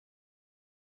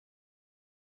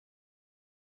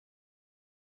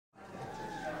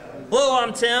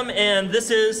I'm Tim, and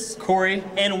this is Corey.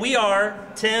 And we are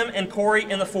Tim and Corey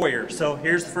in the Foyer. So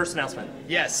here's the first announcement.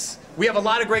 Yes. We have a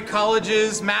lot of great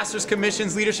colleges, master's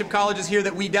commissions, leadership colleges here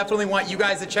that we definitely want you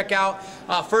guys to check out.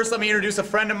 First, let me introduce a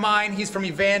friend of mine. He's from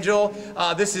Evangel.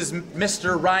 This is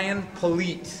Mr. Ryan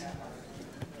Polite.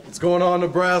 What's going on,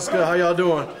 Nebraska? How y'all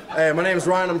doing? Hey, my name is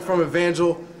Ryan. I'm from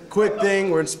Evangel. Quick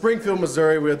thing, we're in Springfield,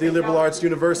 Missouri. We're at the Liberal Arts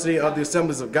University of the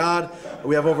Assemblies of God.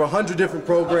 We have over 100 different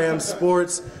programs,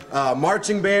 sports.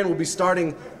 Marching band will be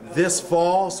starting this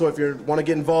fall, so if you want to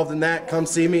get involved in that, come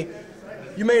see me.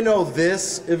 You may know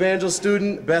this Evangel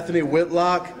student, Bethany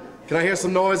Whitlock. Can I hear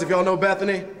some noise if y'all know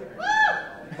Bethany?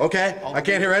 Okay, I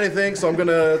can't hear anything, so I'm going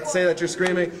to say that you're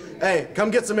screaming. Hey, come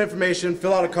get some information,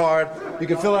 fill out a card. You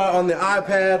can fill it out on the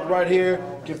iPad right here.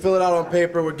 You can fill it out on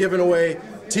paper. We're giving away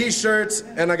T-shirts,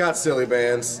 and I got silly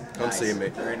bands. Come see me.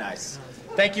 Very nice.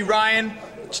 Thank you, Ryan.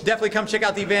 Definitely come check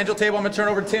out the Evangel table. I'm going to turn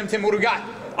over to Tim. Tim, what do we got?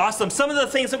 Awesome. Some of the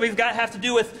things that we've got have to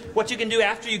do with what you can do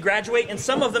after you graduate, and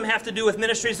some of them have to do with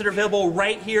ministries that are available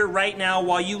right here, right now,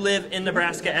 while you live in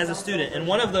Nebraska as a student. And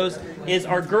one of those is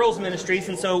our girls' ministries.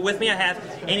 And so with me I have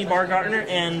Amy Bargartner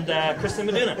and Kristen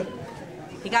Meduna.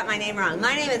 You got my name wrong.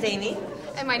 My name is Amy.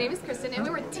 And my name is Kristen, and we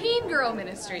were Teen Girl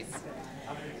Ministries.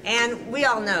 And we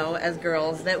all know, as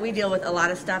girls, that we deal with a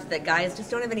lot of stuff that guys just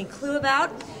don't have any clue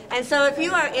about. And so if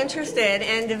you are interested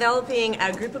in developing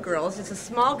a group of girls, it's a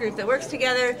small group that works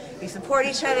together, you support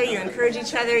each other, you encourage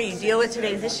each other, you deal with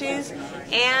today's issues,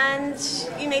 and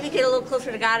you maybe get a little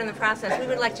closer to God in the process. We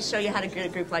would like to show you how to get a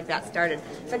group like that started.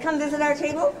 So come visit our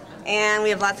table, and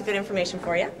we have lots of good information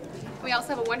for you. We also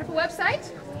have a wonderful website.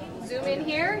 Zoom in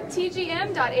here,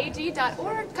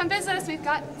 tgm.ag.org. Come visit us. We've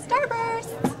got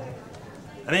Starbursts.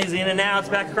 Amazing. And now it's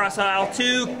back across aisle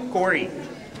to Corey.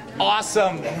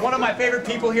 Awesome. One of my favorite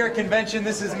people here at convention.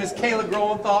 This is Miss Kayla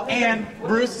Groenthal and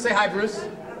Bruce. Say hi, Bruce.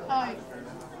 Hi.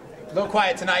 A little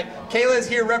quiet tonight. Kayla is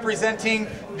here representing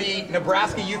the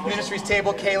Nebraska Youth Ministries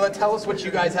table. Kayla, tell us what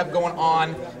you guys have going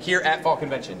on here at Fall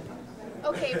Convention.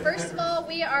 Okay, first of all,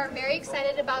 we are very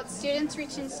excited about students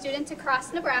reaching students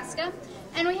across Nebraska,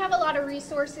 and we have a lot of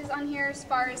resources on here as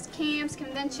far as camps,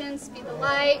 conventions, Be the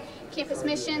Light, campus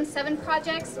missions, 7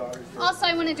 projects. Also,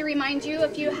 I wanted to remind you,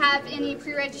 if you have any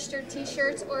pre-registered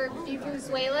t-shirts or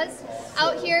vuvuzelas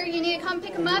out here, you need to come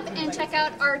pick them up and check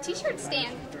out our t-shirt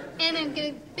stand. And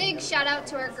a big shout out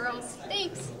to our girls.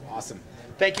 Thanks. Awesome.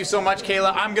 Thank you so much,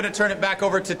 Kayla. I'm going to turn it back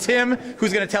over to Tim,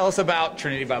 who's going to tell us about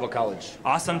Trinity Bible College.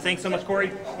 Awesome. Thanks so much,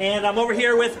 Corey. And I'm over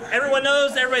here with everyone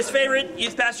knows, everybody's favorite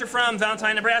youth pastor from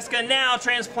Valentine, Nebraska, now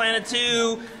transplanted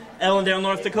to Ellendale,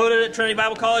 North Dakota at Trinity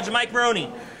Bible College, Mike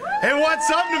Maroney. Hey, what's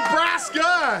up,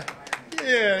 Nebraska?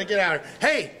 Yeah, get out of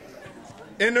here.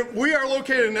 Hey, we are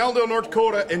located in Ellendale, North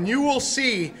Dakota, and you will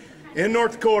see in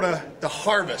North Dakota the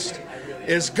harvest.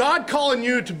 Is God calling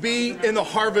you to be in the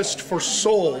harvest for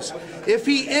souls? If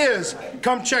He is,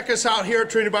 come check us out here at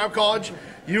Trinity Bible College.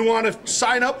 You want to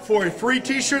sign up for a free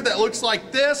t-shirt that looks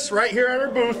like this right here at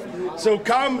our booth. So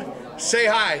come, say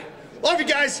hi. Love you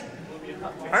guys.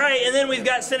 All right, and then we've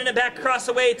got sending it back across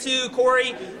the way to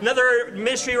Corey, another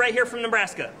ministry right here from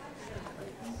Nebraska.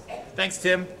 Thanks,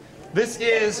 Tim. This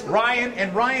is Ryan,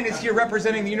 and Ryan is here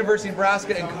representing the University of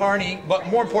Nebraska and Kearney, but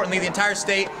more importantly, the entire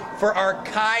state for our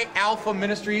Chi Alpha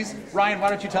Ministries. Ryan, why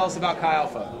don't you tell us about Chi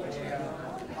Alpha?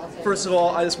 First of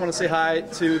all, I just want to say hi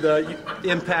to the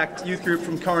Impact Youth Group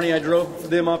from Kearney. I drove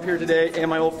them up here today, and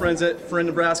my old friends at Friend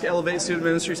Nebraska Elevate Student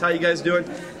Ministries. How you guys doing?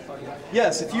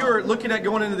 Yes, if you are looking at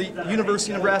going into the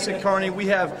University of Nebraska at Kearney, we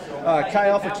have Chi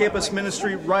Alpha Campus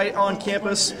Ministry right on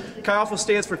campus. Chi Alpha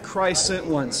stands for Christ Sent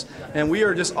Ones, and we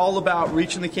are just all about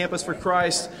reaching the campus for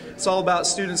Christ. It's all about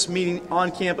students meeting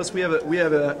on campus. We have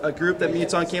a group that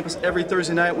meets on campus every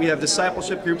Thursday night. We have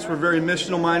discipleship groups. We're very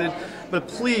missional minded. But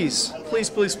please, please,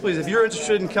 please, please, if you're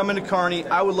interested in coming to Kearney,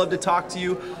 I would love to talk to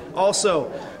you. Also,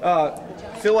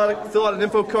 fill out an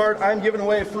info card. I'm giving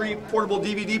away a free portable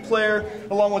DVD player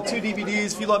along with 2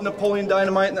 DVDs if you love Napoleon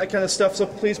Dynamite and that kind of stuff. So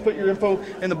please put your info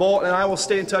in the bowl, and I will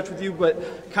stay in touch with you.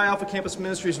 But Chi Alpha Campus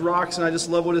Ministries rocks, and I just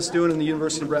love what it's doing in the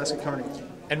University of Nebraska Kearney.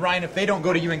 And Ryan, if they don't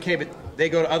go to UNK, but they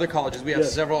go to other colleges, we have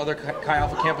several other Chi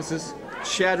Alpha campuses.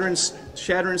 Chadron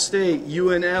State,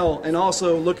 UNL, and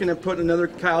also looking at putting another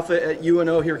Chi Alpha at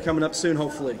UNO here coming up soon,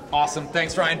 hopefully. Awesome.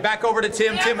 Thanks, Ryan. Back over to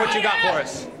Tim. Tim, what you got for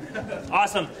us?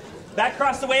 Awesome. Back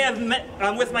across the way,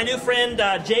 I'm with my new friend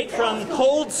Jake from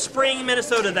Cold Spring,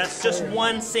 Minnesota. That's just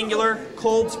one singular,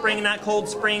 Cold Spring, not Cold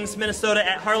Springs, Minnesota,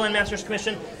 at Harlan Masters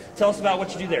Commission. Tell us about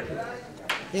what you do there.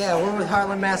 Yeah, we're with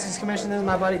Heartland Masters Commission. This is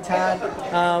my buddy Todd.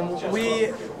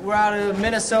 We We're out of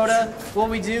Minnesota. What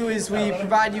we do is we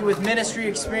provide you with ministry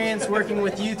experience working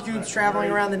with youth groups traveling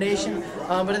around the nation,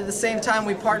 but at the same time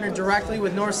we partner directly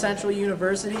with North Central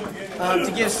University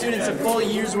to give students a full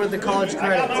year's worth of college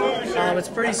credits. It's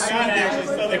pretty sweet that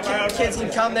the kids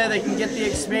can come there, they can get the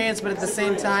experience, but at the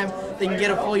same time they can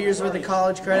get a full year's worth of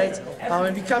college credits.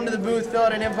 If you come to the booth, fill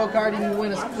out an info card, you can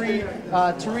win a free,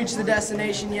 to reach the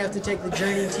destination you have to take the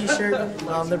Journey t-shirt.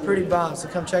 They're pretty bomb, so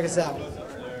come check us out.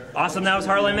 Awesome. That was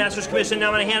Heartland Master's Commission. Now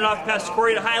I'm going to hand it off to Pastor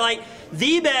Corey to highlight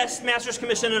the best Master's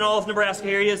Commission in all of Nebraska.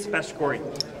 Here he is, Pastor Corey.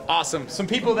 Awesome. Some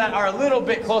people that are a little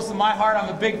bit close to my heart.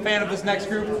 I'm a big fan of this next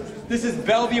group. This is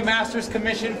Bellevue Master's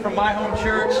Commission from my home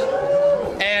church.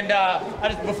 And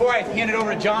before I hand it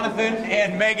over to Jonathan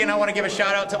and Megan, I want to give a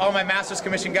shout out to all my Master's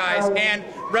Commission guys and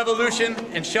Revolution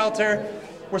and Shelter.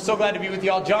 We're so glad to be with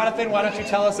y'all. Jonathan, why don't you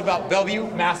tell us about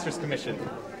Bellevue Master's Commission?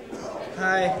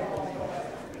 Hi,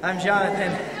 I'm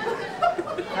Jonathan.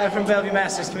 I'm from Bellevue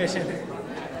Master's Commission.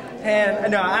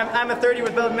 And no, I'm a 30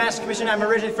 with Bellevue Master's Commission. I'm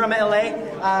originally from LA,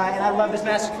 and I love this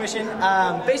Master's Commission.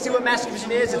 Basically what Master's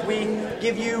Commission is we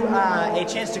give you a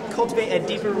chance to cultivate a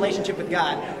deeper relationship with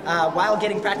God while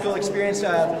getting practical experience,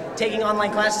 taking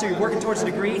online classes, so you're working towards a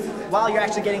degree, while you're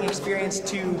actually getting experience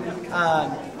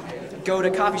to go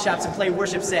to coffee shops and play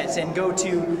worship sets and go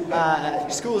to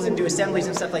schools and do assemblies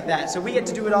and stuff like that. So we get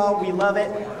to do it all. We love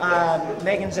it.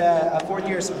 Megan's a fourth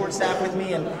year support staff with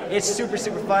me, and it's super,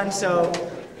 super fun. So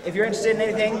if you're interested in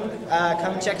anything,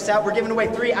 come and check us out. We're giving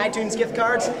away 3 iTunes gift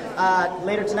cards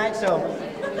later tonight, so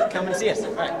come and see us.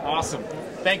 All right. Awesome.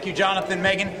 Thank you, Jonathan,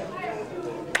 Megan.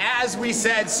 As we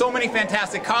said, so many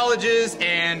fantastic colleges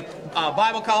and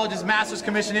Bible colleges, Master's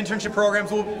Commission, internship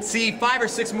programs. We'll see 5 or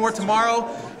 6 more tomorrow.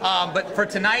 But for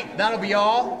tonight, that'll be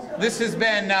all. This has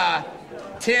been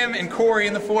Tim and Corey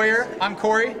in the foyer. I'm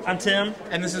Corey. I'm Tim.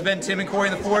 And this has been Tim and Corey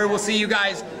in the foyer. We'll see you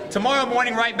guys tomorrow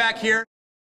morning right back here.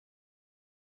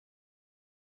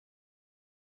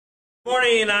 Good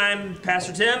morning, I'm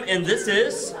Pastor Tim, and this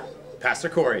is Pastor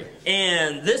Corey.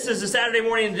 And this is the Saturday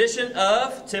morning edition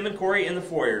of Tim and Corey in the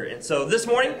Foyer. And so this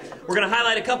morning, we're going to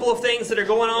highlight a couple of things that are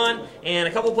going on and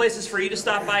a couple of places for you to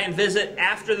stop by and visit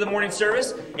after the morning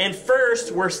service. And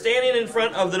first, we're standing in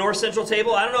front of the North Central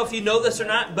table. I don't know if you know this or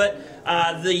not, but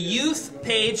the youth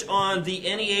page on the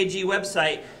NEAG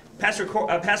website, Pastor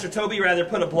Toby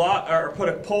put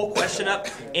a poll question up,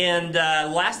 and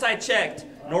last I checked,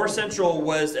 North Central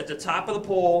was at the top of the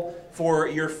poll for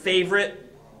your favorite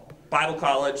Bible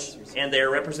college, and they're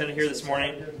represented here this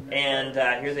morning, and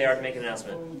here they are to make an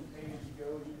announcement.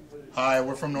 Hi,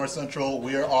 we're from North Central.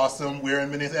 We are awesome. We're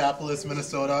in Minneapolis,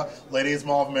 Minnesota, Ladies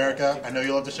Mall of America. I know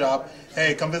you love to shop.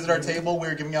 Hey, come visit our table.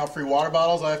 We're giving out free water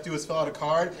bottles. All you have to do is fill out a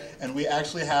card, and we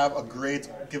actually have a great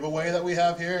giveaway that we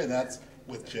have here, and that's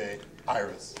with Jay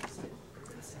Iris.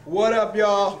 What up,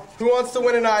 y'all? Who wants to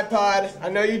win an iPod? I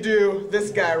know you do. This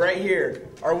guy right here.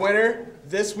 Our winner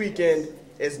this weekend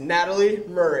is Natalie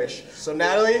Murish. So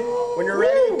Natalie, when you're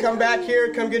ready, come back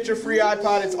here, come get your free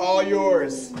iPod. It's all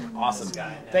yours. Awesome.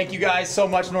 Thank you guys so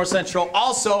much, North Central.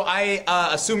 Also, I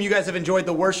assume you guys have enjoyed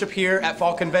the worship here at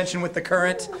Fall Convention with The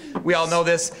Current. We all know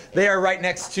this. They are right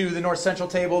next to the North Central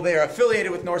table. They are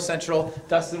affiliated with North Central.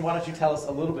 Dustin, why don't you tell us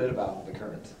a little bit about The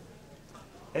Current?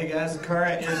 Hey guys, The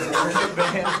Current is a worship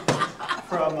band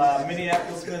from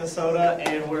Minneapolis, Minnesota,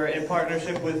 and we're in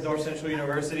partnership with North Central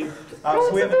University.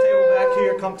 So we have a table back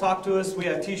here. Come talk to us. We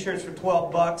have t-shirts for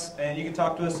 $12, and you can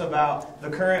talk to us about The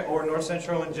Current or North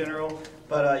Central in general.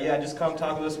 But yeah, just come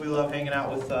talk to us. We love hanging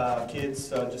out with kids,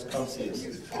 so just come see us.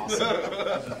 Awesome.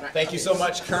 Thank you so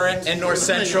much, Current and North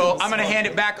Central. I'm going to hand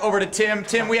it back over to Tim.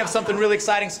 Tim, we have something really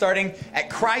exciting starting at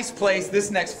Christ Place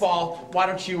this next fall. Why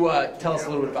don't you tell us a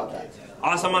little bit about that?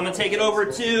 Awesome. I'm going to take it over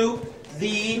to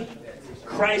the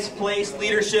Christ Place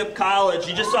Leadership College.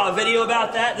 You just saw a video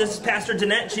about that. This is Pastor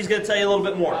Danette. She's going to tell you a little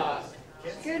bit more.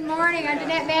 Good morning. I'm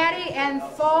Danette Maddie, and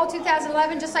fall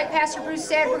 2011, just like Pastor Bruce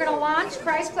said, we're going to launch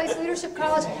Christ Place Leadership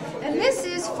College, and this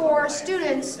is for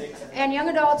students and young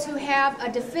adults who have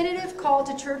a definitive call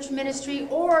to church ministry,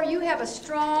 or you have a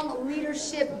strong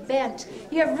leadership bent.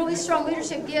 You have really strong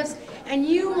leadership gifts, and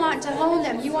you want to hone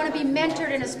them. You want to be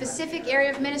mentored in a specific area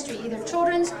of ministry, either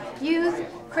children's, youth,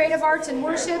 creative arts and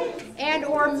worship, and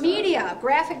or media,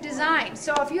 graphic design.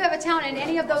 So if you have a talent in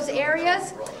any of those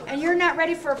areas and you're not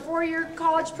ready for a four-year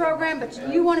college program, but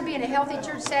you want to be in a healthy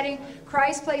church setting,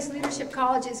 Christ Place Leadership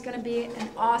College is going to be an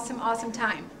awesome, awesome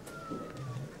time.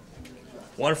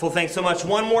 Wonderful. Thanks so much.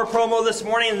 One more promo this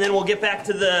morning, and then we'll get back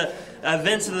to the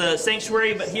events of the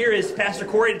sanctuary. But here is Pastor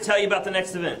Corey to tell you about the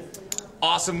next event.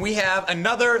 Awesome. We have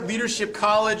another Leadership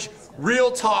College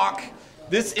Real Talk.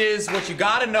 This is what you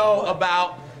got to know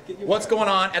about what's going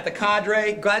on at the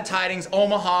Cadre, Glad Tidings,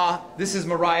 Omaha. This is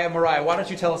Mariah. Mariah, why don't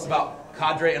you tell us about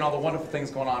Cadre and all the wonderful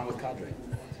things going on with Cadre?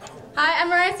 Hi, I'm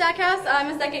Mariah Stackhouse. I'm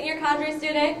a second-year Cadre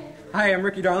student. Hi, I'm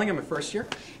Ricky Darling. I'm a first year.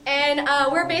 And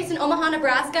we're based in Omaha,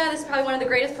 Nebraska. This is probably one of the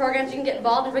greatest programs you can get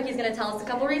involved in. Ricky's going to tell us a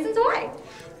couple reasons why.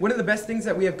 One of the best things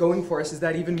that we have going for us is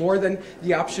that even more than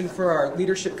the option for our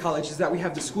leadership college is that we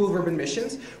have the School of Urban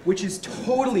Missions, which is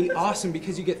totally awesome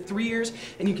because you get 3 years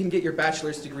and you can get your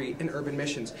bachelor's degree in urban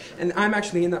missions. And I'm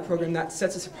actually in that program. That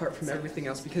sets us apart from everything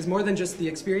else because more than just the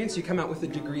experience, you come out with a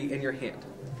degree in your hand.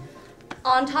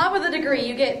 On top of the degree,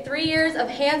 you get 3 years of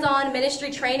hands-on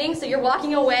ministry training, so you're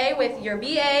walking away with your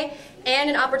BA and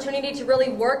an opportunity to really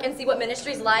work and see what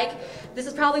ministry's like. This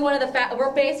is probably one of the,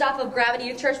 we're based off of Gravity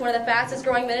Youth Church, one of the fastest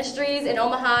growing ministries in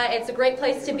Omaha. It's a great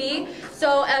place to be.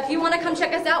 So if you want to come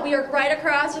check us out, we are right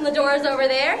across from the doors over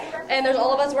there, and there's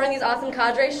all of us wearing these awesome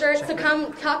Cadre shirts, so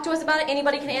come talk to us about it.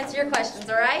 Anybody can answer your questions,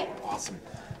 all right? Awesome.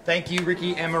 Thank you,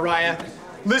 Ricky and Mariah.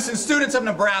 Listen, students of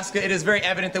Nebraska, it is very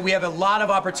evident that we have a lot of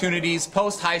opportunities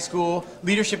post-high school,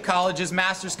 leadership colleges,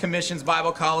 master's commissions,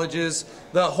 Bible colleges.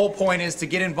 The whole point is to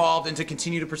get involved and to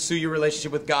continue to pursue your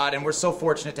relationship with God, and we're so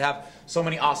fortunate to have so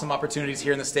many awesome opportunities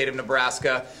here in the state of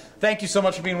Nebraska. Thank you so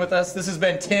much for being with us. This has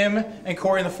been Tim and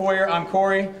Corey in the Foyer. I'm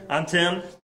Corey. I'm Tim.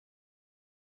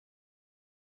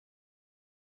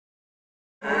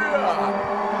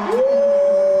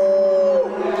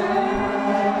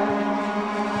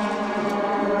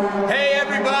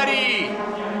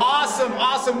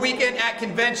 Awesome weekend at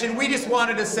convention. We just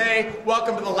wanted to say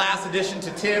welcome to the last edition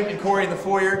to Tim and Corey in the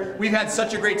Foyer. We've had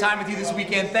such a great time with you this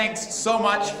weekend. Thanks so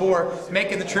much for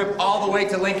making the trip all the way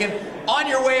to Lincoln. On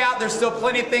your way out, there's still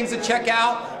plenty of things to check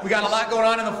out. We got a lot going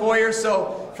on in the Foyer,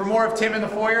 so for more of Tim in the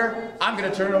Foyer, I'm going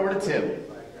to turn it over to Tim.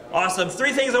 Awesome.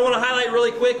 3 things I want to highlight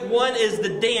really quick. One is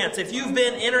the dance. If you've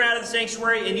been in or out of the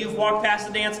sanctuary and you've walked past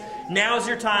the dance, now's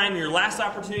your time, your last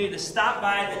opportunity to stop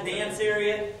by the dance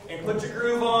area and put your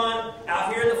groove on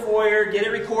out here in the foyer, get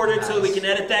it recorded so that we can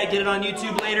edit that, get it on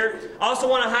YouTube later. I also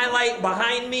want to highlight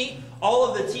behind me all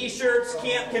of the t-shirts,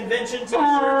 camp convention t-shirts. Some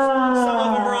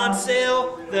of them are on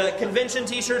sale. The convention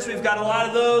t-shirts, we've got a lot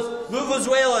of those.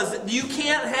 Vuvuzelas, you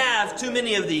can't have too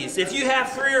many of these. If you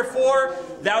have 3 or 4,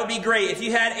 that would be great. If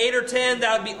you had 8 or 10,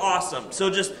 that would be awesome. So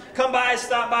just come by,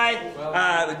 stop by,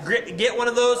 get one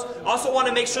of those. Also want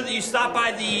to make sure that you stop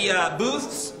by the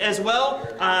booths as well.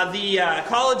 The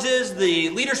colleges, the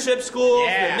leadership schools,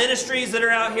 the ministries that are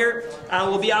out here.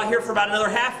 We'll be out here for about another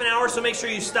half an hour, so make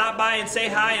sure you stop by and say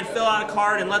hi and fill out a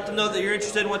card and let them know that you're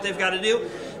interested in what they've got to do.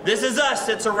 This is us.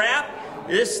 It's a wrap.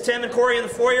 This is Tim and Corey in the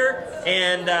Foyer,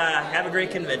 and have a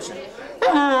great convention.